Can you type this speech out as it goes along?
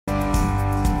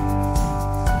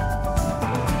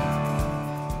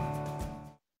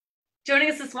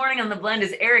Joining us this morning on The Blend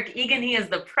is Eric Egan. He is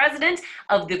the president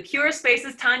of the Pure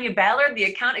Spaces. Tanya Ballard, the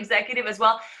account executive as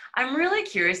well. I'm really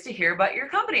curious to hear about your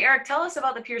company. Eric, tell us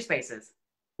about the Pure Spaces.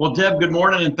 Well, Deb, good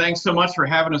morning, and thanks so much for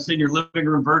having us in your living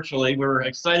room virtually. We're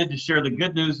excited to share the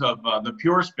good news of the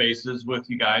Pure Spaces with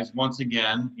you guys once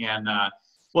again. And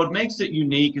what makes it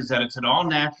unique is that it's an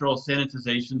all-natural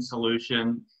sanitization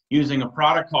solution using a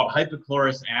product called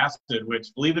hypochlorous acid,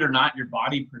 which, believe it or not, your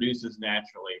body produces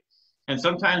naturally. And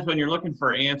sometimes when you're looking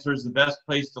for answers, the best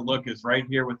place to look is right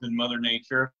here within Mother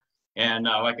Nature. And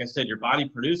like I said, your body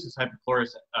produces hypochlorous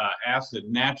acid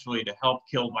naturally to help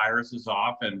kill viruses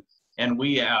off. And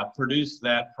we produce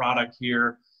that product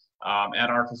here at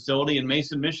our facility in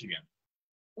Mason, Michigan.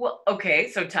 Well, okay,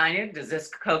 so Tanya, does this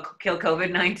kill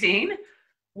COVID-19?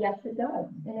 Yes, it does.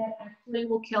 And it actually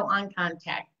will kill on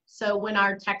contact. So when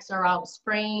our techs are out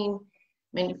spraying,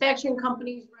 manufacturing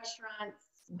companies, restaurants,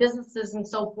 businesses and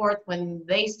so forth, when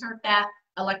they start that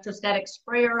electrostatic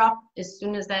sprayer up, as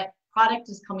soon as that product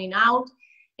is coming out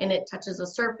and it touches a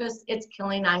surface, it's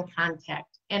killing on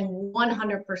contact and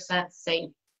 100% safe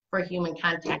for human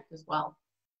contact as well.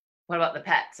 What about the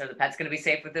pets? Are the pets going to be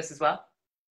safe with this as well?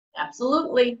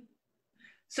 Absolutely.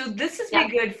 So this is be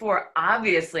good for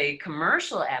obviously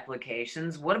commercial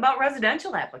applications. What about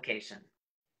residential application?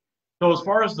 So as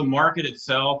far as the market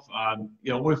itself,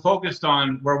 we're focused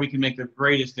on where we can make the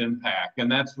greatest impact,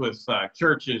 and that's with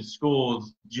churches,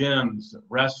 schools, gyms,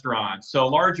 restaurants. So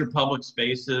larger public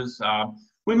spaces.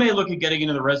 We may look at getting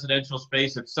into the residential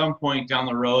space at some point down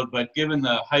the road, but given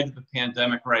the height of the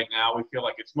pandemic right now, we feel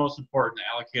like it's most important to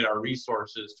allocate our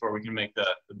resources to where we can make the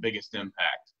biggest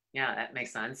impact. Yeah, that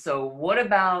makes sense. So what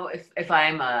about if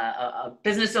I'm a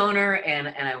business owner and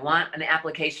I want an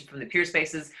application from the Pure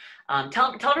Spaces?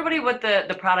 Tell everybody what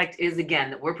the product is again,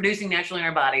 that we're producing naturally in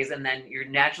our bodies, and then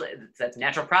that's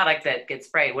natural product that gets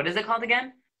sprayed. What is it called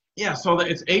again? Yeah, so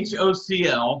it's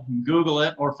HOCL. Google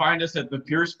it or find us at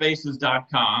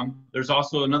thepurespaces.com. There's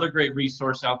also another great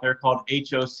resource out there called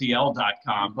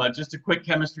HOCL.com. But just a quick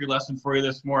chemistry lesson for you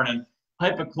this morning.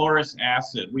 Hypochlorous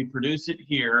acid, we produce it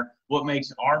here. What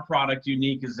makes our product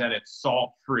unique is that it's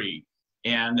salt-free,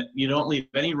 and you don't leave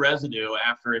any residue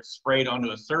after it's sprayed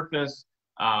onto a surface.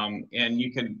 And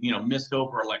you can, mist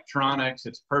over electronics.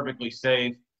 It's perfectly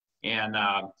safe. And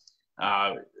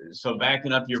so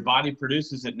backing up, your body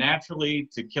produces it naturally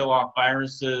to kill off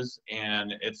viruses.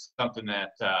 And it's something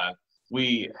that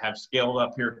we have scaled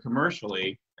up here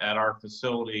commercially at our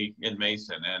facility in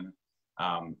Mason.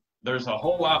 And there's a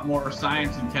whole lot more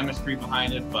science and chemistry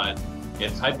behind it, but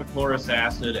it's hypochlorous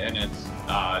acid, and it's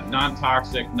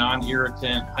non-toxic,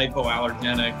 non-irritant,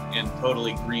 hypoallergenic, and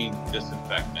totally green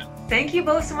disinfectant. Thank you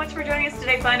both so much for joining us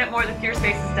today. Find out more at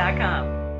thepurespaces.com.